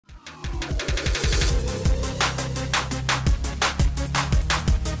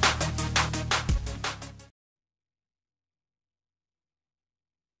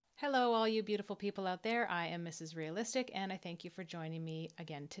all you beautiful people out there. I am Mrs. Realistic, and I thank you for joining me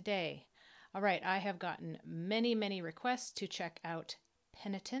again today. All right, I have gotten many requests to check out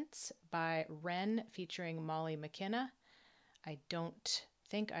Penitence by Wren featuring Molly McKinna. I don't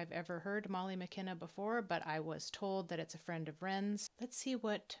think I've ever heard Molly McKinna before, but I was told that it's a friend of Wren's. Let's see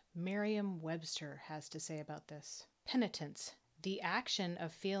what Merriam-Webster has to say about this. Penitence, the action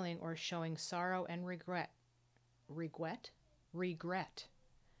of feeling or showing sorrow and regret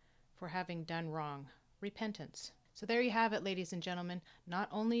for having done wrong. Repentance. So there you have it, ladies and gentlemen. Not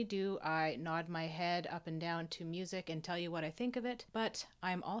only do I nod my head up and down to music and tell you what I think of it, but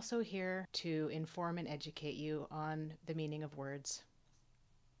I'm also here to inform and educate you on the meaning of words.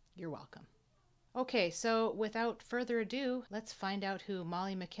 You're welcome. Okay, so without further ado, let's find out who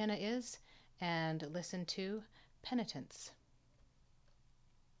Molly McKinna is and listen to Penitence.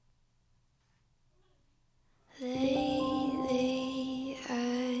 Lately,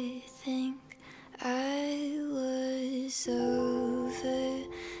 I think I was over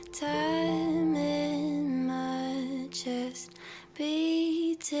time in my chest,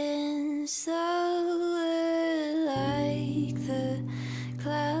 beating slower like the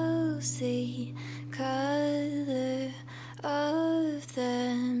clouds, the color of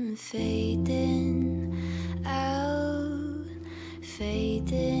them fading out,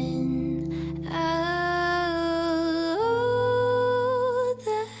 fading out.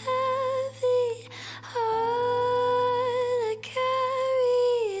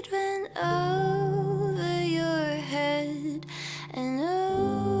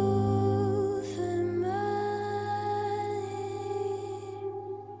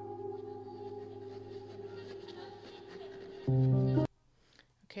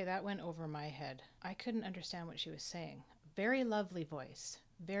 Okay, that went over my head. I couldn't understand what she was saying. Very lovely voice,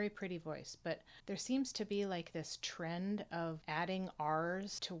 very pretty voice, but there seems to be like this trend of adding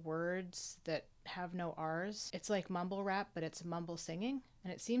R's to words that have no R's. It's like mumble rap, but it's mumble singing.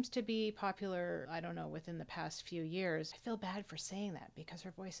 And it seems to be popular, I don't know, within the past few years. I feel bad for saying that because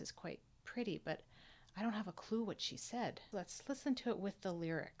her voice is quite pretty, but I don't have a clue what she said. Let's listen to it with the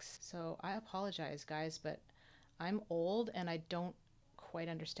lyrics. So I apologize, guys, but I'm old and I don't quite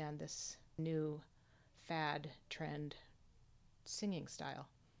understand this new fad trend singing style.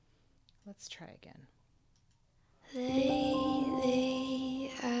 Let's try again.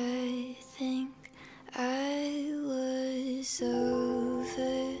 Lately, I think I was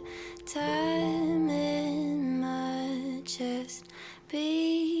over time in my chest,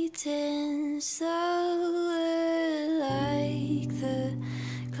 beating slower like the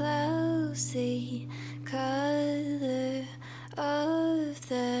clouds, the color of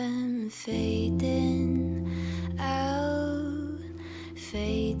them fading out,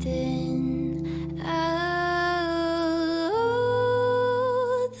 fading out.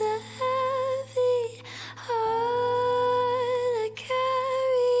 The heavy heart I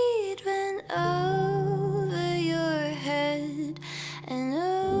carried went over your head and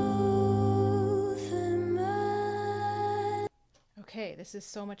over mine. Okay, this is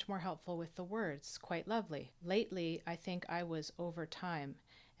so much more helpful with the words. Quite lovely. Lately, I think I was over time.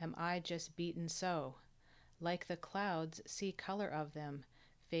 Am I just beaten so? Like the clouds, see color of them,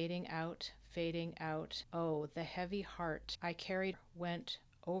 fading out, fading out. Oh, the heavy heart I carried went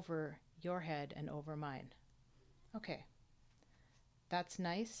over your head and over mine. Okay, that's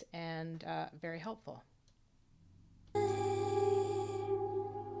nice and very helpful.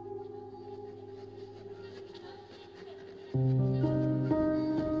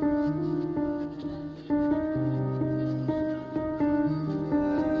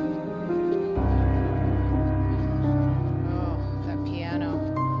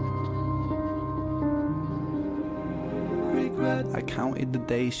 I counted the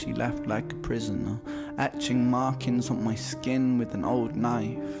days she left like a prisoner, etching markings on my skin with an old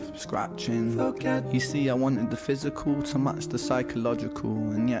knife, scratching. You see, I wanted the physical to match the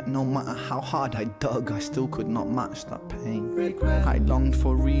psychological, and yet no matter how hard I dug, I still could not match that pain. I longed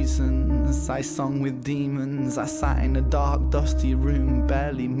for reasons, I sung with demons, I sat in a dark, dusty room,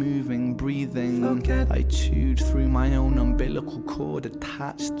 barely moving, breathing. I chewed through my own umbilical cord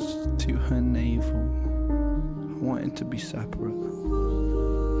attached to her navel. I wanted to be separate.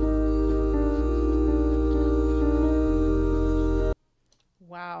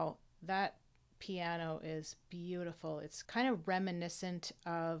 Wow, that piano is beautiful. It's kind of reminiscent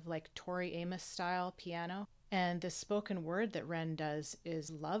of like Tori Amos style piano. And the spoken word that Wren does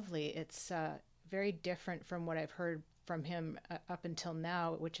is lovely. It's very different from what I've heard from him up until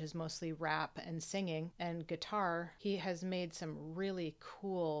now, which is mostly rap and singing and guitar. He has made some really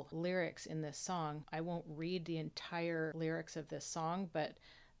cool lyrics in this song. I won't read the entire lyrics of this song, but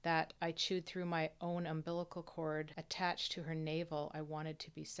that I chewed through my own umbilical cord attached to her navel. I wanted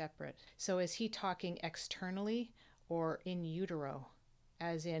to be separate. So is he talking externally or in utero?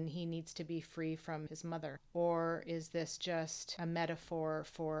 As in he needs to be free from his mother? Or is this just a metaphor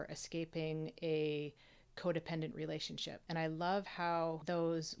for escaping a codependent relationship? And I love how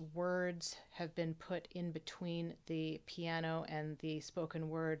those words have been put in between the piano and the spoken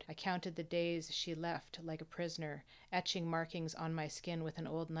word. I counted the days she left like a prisoner, etching markings on my skin with an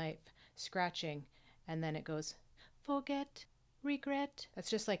old knife, scratching, and then it goes, forget, regret. That's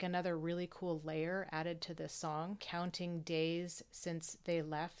just like another really cool layer added to this song, counting days since they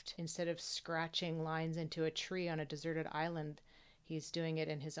left. Instead of scratching lines into a tree on a deserted island, he's doing it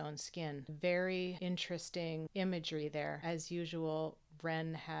in his own skin. Very interesting imagery there. As usual,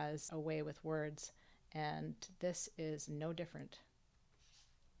 Ren has a way with words, and this is no different.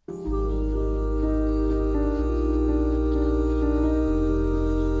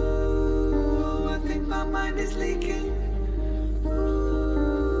 I think my mind is leaking.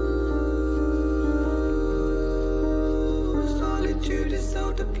 Solitude is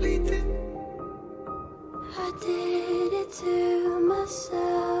so depleting. I did it to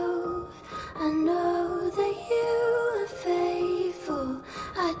myself. I know that you are faithful.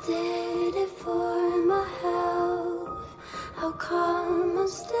 I did it for my health. How come I'm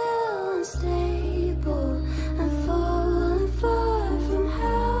still unstable and falling far from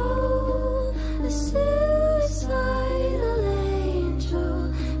hell? A suicidal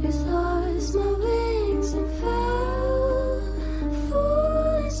angel who's lost my wings and fell,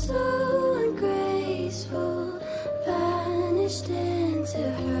 falling so ungraceful, vanished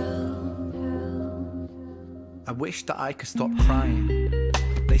into hell. I wish that I could stop crying.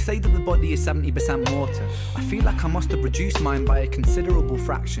 They say that the body is 70% water. I feel like I must have reduced mine by a considerable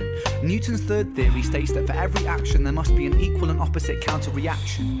fraction. Newton's third theory states that for every action there must be an equal and opposite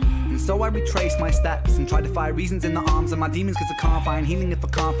counter-reaction. And so I retrace my steps and try to find reasons in the arms of my demons, cause I can't find healing if I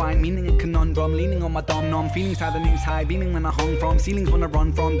can't find meaning in conundrum. Leaning on my dom-nom, feelings how the news high, beaming when I hung from, ceilings when I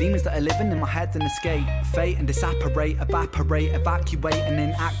run from, demons that are living in my head and escape. Fate and disapparate, evaporate, evacuate and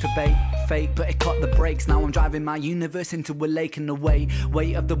then activate. Fate, but it cut the brakes. Now I'm driving my universe into a lake in the weight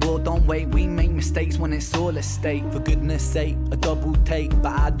of the world, don't wait. We make mistakes when it's all a state. For goodness sake, a double take.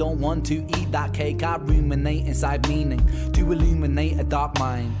 But I don't want to eat that cake. I ruminate inside meaning to illuminate a dark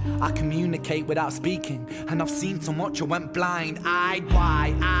mind. I communicate without speaking, and I've seen so much I went blind-eyed.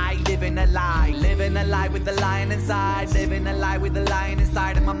 Why? I live in a lie with the lion inside. Living a lie with the lion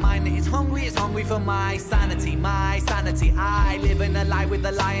inside. And my mind it's hungry for my sanity, I live in a lie with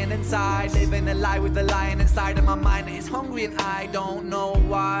the lion inside. Living a lie with the lion inside. And my mind is hungry and I don't know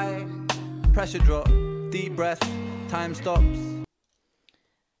why. Pressure drop, deep breath, time stops.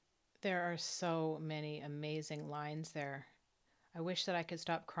 There are so many amazing lines there. I wish that I could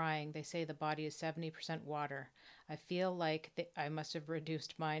stop crying. They say the body is 70% water. I feel like I must have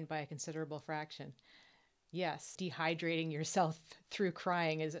reduced mine by a considerable fraction. Yes, dehydrating yourself through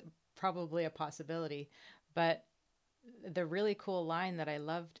crying is probably a possibility, but the really cool line that I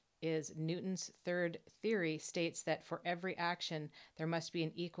loved is Newton's third theory states that for every action, there must be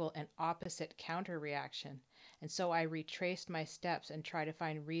an equal and opposite counter-reaction. And so I retraced my steps and try to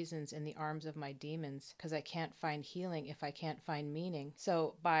find reasons in the arms of my demons, because I can't find healing if I can't find meaning.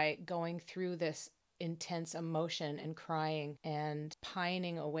 So by going through this intense emotion and crying and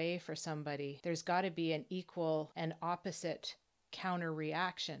pining away for somebody, there's got to be an equal and opposite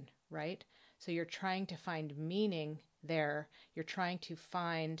counter-reaction, right? So you're trying to find meaning there. You're trying to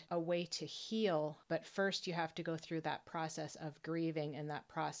find a way to heal, but first you have to go through that process of grieving and that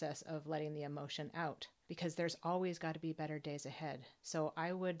process of letting the emotion out, because there's always got to be better days ahead. So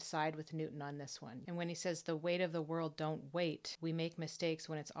I would side with Newton on this one. And when he says the weight of the world don't wait, we make mistakes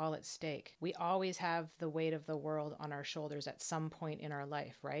when it's all at stake. We always have the weight of the world on our shoulders at some point in our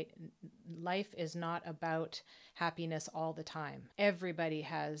life, right? Life is not about happiness all the time. Everybody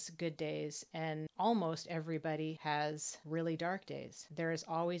has good days and almost everybody has really dark days. There is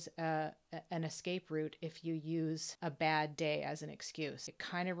always an escape route if you use a bad day as an excuse. It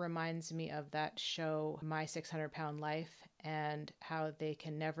kind of reminds me of that show, My 600-Pound Life, and how they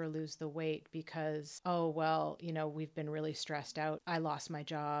can never lose the weight because, oh, well, you know, we've been really stressed out. I lost my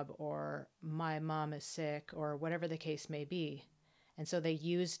job, or my mom is sick, or whatever the case may be. And so they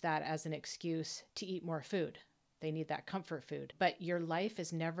used that as an excuse to eat more food. They need that comfort food. But your life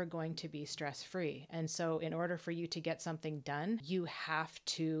is never going to be stress-free. And so in order for you to get something done, you have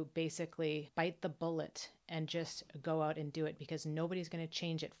to basically bite the bullet and just go out and do it, because nobody's going to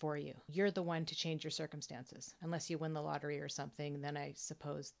change it for you. You're the one to change your circumstances. Unless you win the lottery or something, then I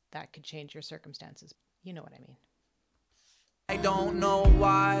suppose that could change your circumstances. You know what I mean. I don't know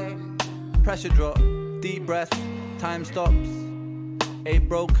why. Pressure drop, deep breath, time stops. A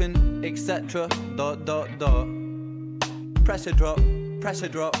broken, etc. Dot dot dot. Pressure drop, pressure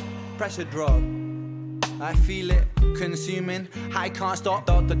drop, pressure drop. I feel it consuming, I can't stop.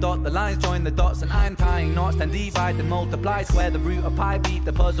 Dot the dot, the lines join the dots, and I'm tying knots. Then divide and multiply, square the root of pi, beat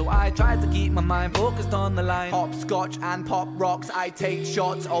the puzzle. I try to keep my mind focused on the line. Hopscotch and pop rocks, I take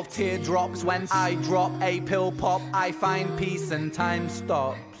shots of teardrops. When I drop a pill pop, I find peace and time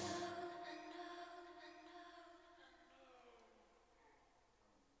stops.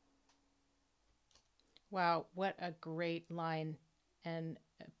 Wow, what a great line and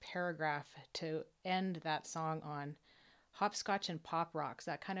paragraph to end that song on. Hopscotch and pop rocks,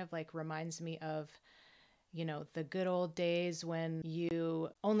 that kind of like reminds me of, you know, the good old days when you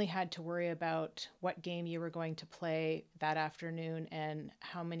only had to worry about what game you were going to play that afternoon and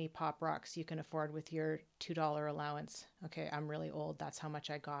how many pop rocks you can afford with your $2 allowance. Okay, I'm really old. That's how much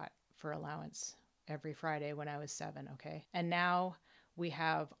I got for allowance every Friday when I was 7, okay? And now we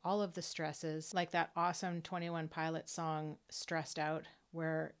have all of the stresses, like that awesome 21 Pilots song, Stressed Out,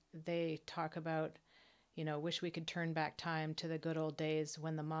 where they talk about, you know, wish we could turn back time to the good old days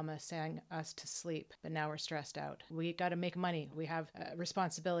when the mama sang us to sleep, but now we're stressed out. We got to make money. We have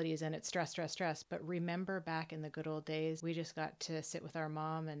responsibilities, and it's stress, stress, stress. But remember back in the good old days, we just got to sit with our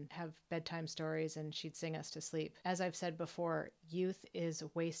mom and have bedtime stories, and she'd sing us to sleep. As I've said before, youth is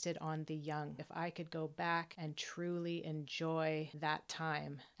wasted on the young. If I could go back and truly enjoy that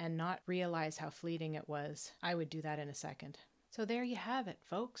time and not realize how fleeting it was, I would do that in a second. So there you have it,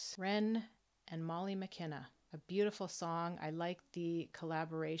 folks. Ren and Molly McKinna. A beautiful song. I like the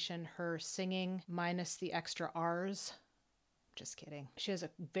collaboration, her singing minus the extra R's. Just kidding. She has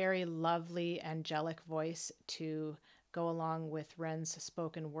a very lovely, angelic voice to go along with Ren's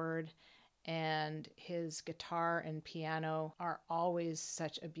spoken word, and his guitar and piano are always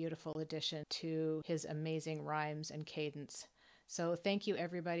such a beautiful addition to his amazing rhymes and cadence. So thank you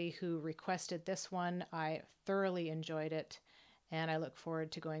everybody who requested this one. I thoroughly enjoyed it, and I look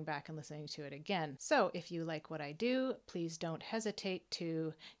forward to going back and listening to it again. So if you like what I do, please don't hesitate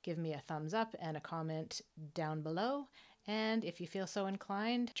to give me a thumbs up and a comment down below. And if you feel so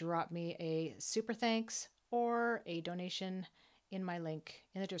inclined, drop me a super thanks or a donation in my link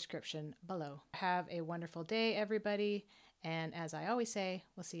in the description below. Have a wonderful day, everybody. And as I always say,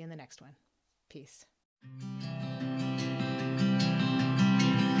 we'll see you in the next one. Peace.